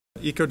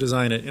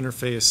Eco-design at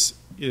Interface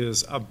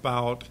is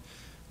about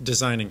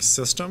designing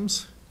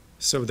systems.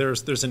 So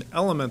there's an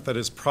element that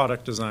is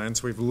product design.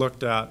 So we've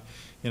looked at,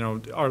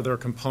 are there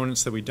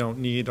components that we don't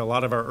need? A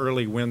lot of our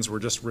early wins were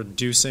just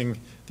reducing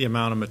the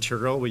amount of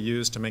material we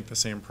use to make the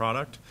same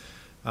product.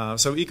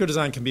 So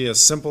eco-design can be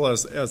as simple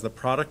as the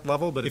product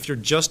level, but if you're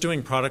just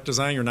doing product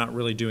design, you're not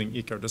really doing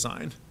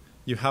eco-design.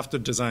 You have to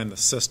design the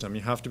system.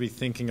 You have to be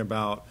thinking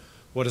about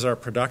what is our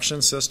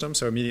production system,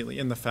 so immediately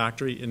in the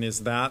factory, and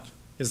is that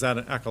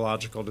an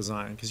ecological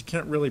design? Because you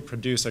can't really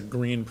produce a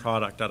green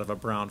product out of a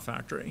brown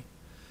factory.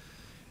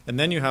 And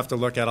then you have to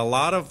look at a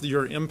lot of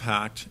your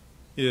impact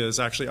is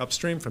actually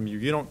upstream from you.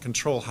 You don't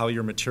control how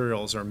your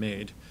materials are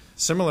made.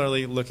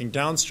 Similarly, looking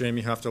downstream,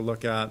 you have to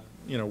look at,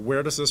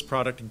 where does this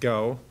product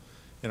go?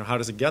 How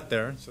does it get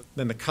there? So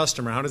then the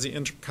customer, how does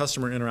the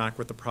customer interact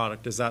with the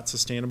product? Is that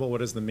sustainable?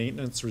 What is the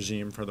maintenance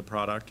regime for the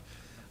product?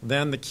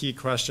 Then the key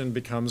question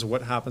becomes,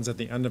 what happens at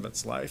the end of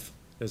its life?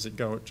 Does it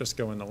just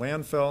go in the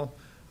landfill?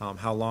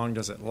 How long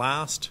does it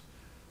last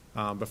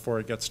before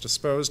it gets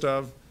disposed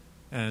of?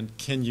 And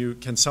can you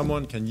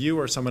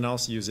or someone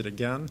else use it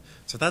again?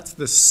 So that's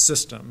the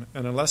system.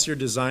 And unless you're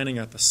designing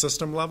at the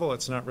system level,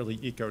 it's not really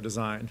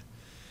eco-design.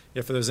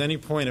 If there's any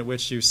point at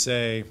which you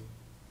say,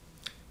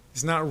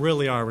 it's not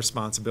really our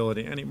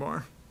responsibility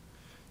anymore,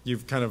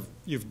 you've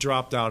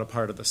dropped out a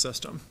part of the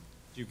system.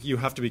 You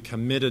have to be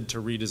committed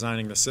to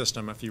redesigning the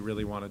system if you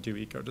really want to do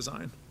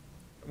eco-design.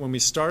 When we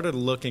started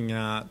looking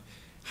at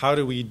how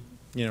do we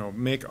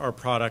make our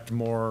product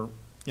more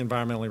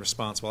environmentally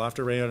responsible,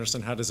 after Ray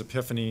Anderson had his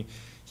epiphany,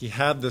 he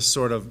had this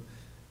sort of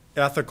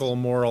ethical,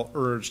 moral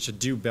urge to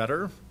do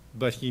better,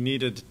 but he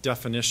needed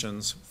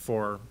definitions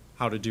for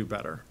how to do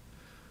better.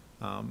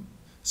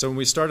 So when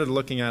we started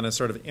looking at and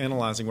sort of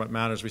analyzing what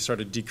matters, we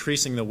started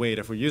decreasing the weight.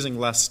 If we're using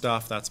less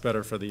stuff, that's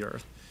better for the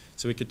earth.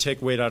 So we could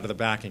take weight out of the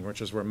backing,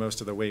 which is where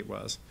most of the weight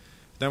was.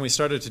 Then we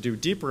started to do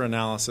deeper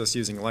analysis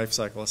using life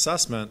cycle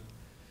assessment.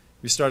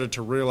 We started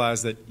to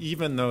realize that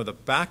even though the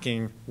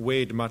backing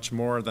weighed much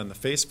more than the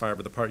face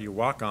fiber, the part you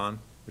walk on,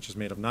 which is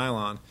made of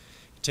nylon,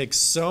 it takes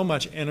so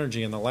much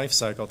energy in the life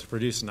cycle to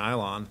produce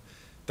nylon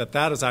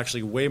that is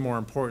actually way more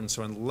important.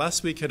 So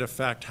unless we could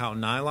affect how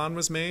nylon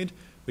was made,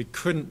 we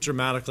couldn't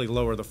dramatically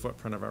lower the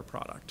footprint of our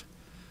product.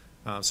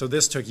 So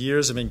this took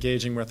years of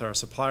engaging with our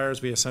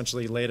suppliers. We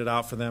essentially laid it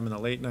out for them in the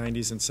late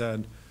 90s and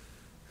said,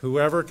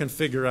 whoever can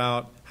figure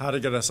out how to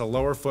get us a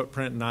lower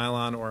footprint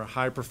nylon or a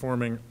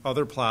high-performing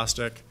other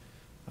plastic,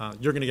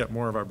 you're going to get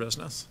more of our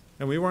business.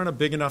 And we weren't a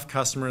big enough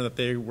customer that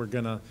they were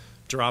going to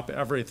drop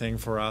everything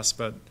for us,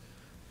 but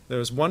there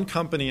was one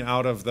company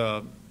out of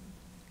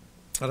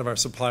our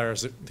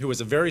suppliers who was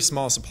a very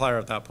small supplier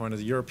at that point,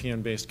 a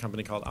European-based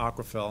company called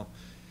Aquafil.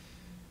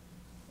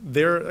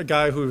 They're a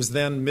guy who was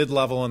then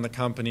mid-level in the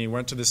company,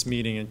 went to this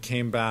meeting and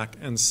came back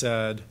and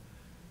said,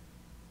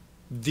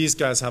 these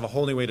guys have a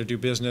whole new way to do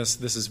business.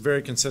 This is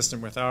very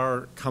consistent with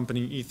our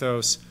company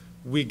ethos.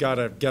 We got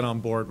to get on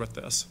board with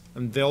this.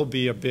 And they'll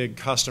be a big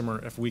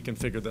customer if we can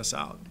figure this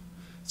out.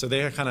 So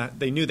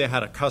they knew they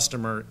had a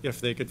customer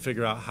if they could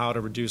figure out how to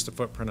reduce the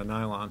footprint of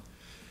nylon.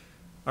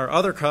 Our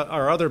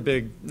other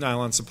big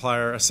nylon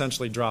supplier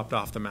essentially dropped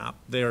off the map.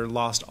 They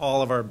lost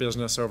all of our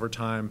business over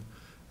time.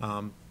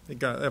 They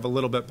have a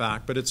little bit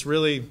back, but it's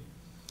really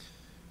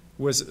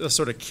was a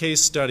sort of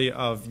case study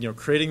of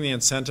creating the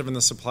incentive in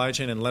the supply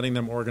chain and letting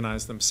them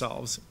organize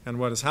themselves. And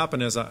what has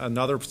happened is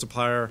another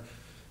supplier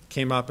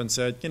came up and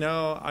said,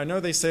 I know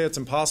they say it's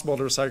impossible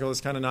to recycle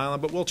this kind of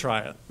nylon, but we'll try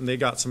it. And they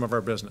got some of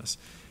our business.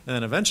 And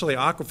then eventually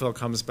Aquafil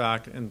comes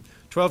back, and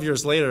 12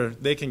 years later,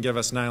 they can give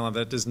us nylon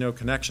that has no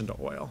connection to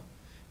oil.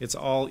 It's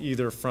all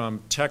either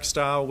from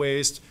textile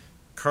waste,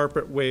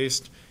 carpet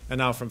waste, and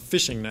now from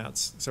fishing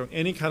nets. So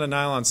any kind of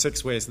nylon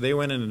 6 waste, they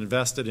went in and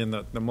invested in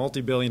the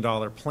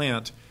multi-billion-dollar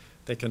plant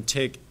that can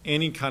take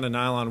any kind of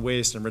nylon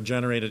waste and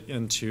regenerate it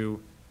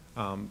into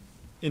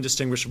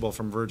indistinguishable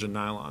from virgin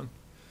nylon.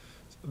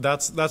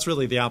 That's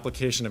really the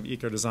application of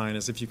eco-design,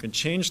 is if you can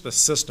change the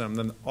system,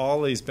 then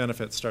all these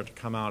benefits start to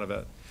come out of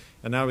it.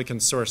 And now we can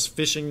source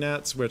fishing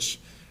nets, which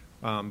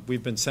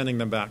we've been sending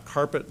them back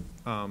carpet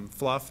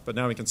fluff, but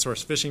now we can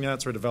source fishing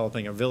nets. We're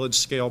developing a village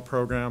scale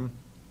program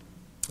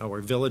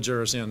where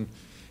villagers in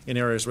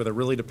areas where they're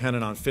really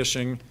dependent on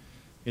fishing,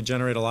 you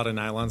generate a lot of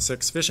nylon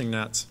 6 fishing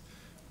nets.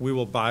 We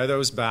will buy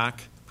those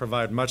back,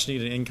 provide much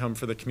needed income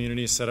for the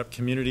community, set up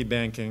community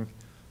banking,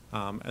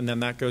 and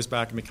then that goes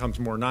back and becomes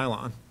more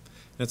nylon.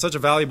 And it's such a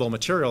valuable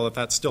material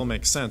that still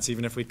makes sense,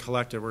 even if we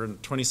collect it. We're in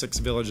 26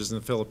 villages in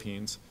the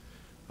Philippines.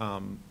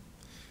 And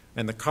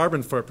the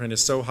carbon footprint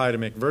is so high to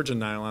make virgin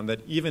nylon that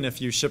even if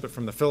you ship it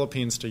from the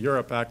Philippines to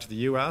Europe back to the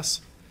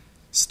U.S.,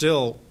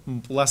 still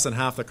less than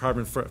half the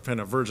carbon footprint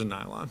of virgin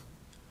nylon.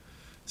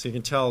 So you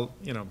can tell,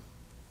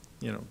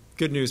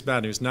 good news,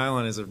 bad news.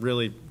 Nylon is a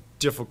really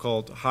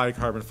difficult, high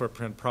carbon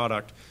footprint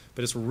product,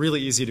 but it's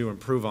really easy to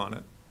improve on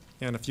it.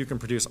 And if you can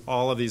produce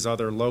all of these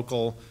other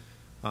local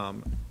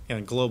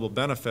and global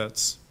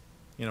benefits,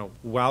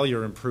 while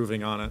you're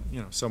improving on it,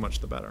 so much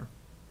the better.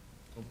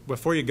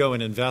 Before you go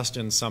and invest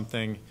in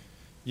something,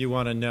 you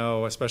want to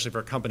know, especially for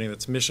a company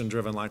that's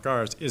mission-driven like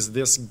ours, is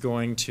this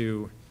going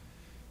to,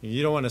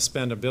 you don't want to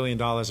spend $1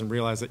 billion and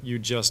realize that you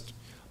just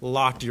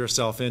locked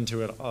yourself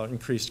into an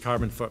increased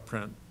carbon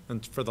footprint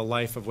and for the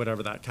life of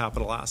whatever that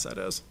capital asset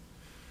is.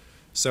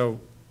 So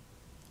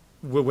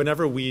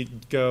whenever we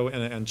go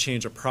and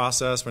change a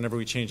process, whenever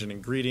we change an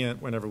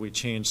ingredient, whenever we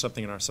change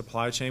something in our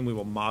supply chain, we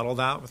will model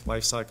that with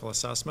life cycle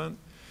assessment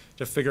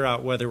to figure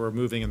out whether we're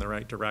moving in the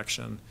right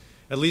direction,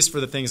 at least for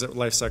the things that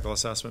life cycle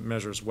assessment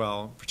measures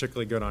well,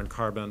 particularly good on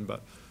carbon,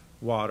 but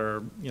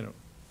water,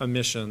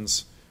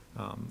 emissions.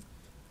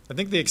 I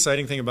think the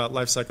exciting thing about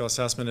life cycle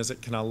assessment is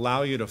it can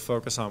allow you to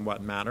focus on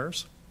what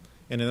matters.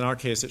 And in our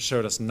case, it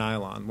showed us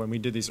nylon. When we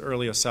did these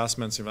early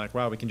assessments, you're like,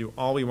 wow, we can do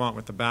all we want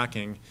with the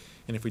backing,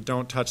 and if we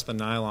don't touch the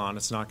nylon,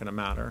 it's not going to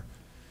matter.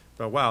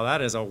 But wow,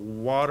 that is a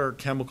water,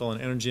 chemical,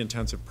 and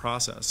energy-intensive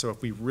process. So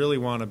if we really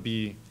want to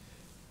be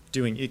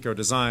doing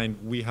eco-design,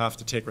 we have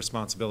to take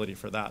responsibility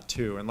for that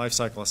too. And life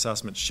cycle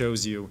assessment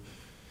shows you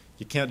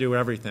you can't do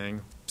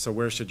everything, so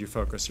where should you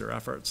focus your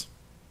efforts?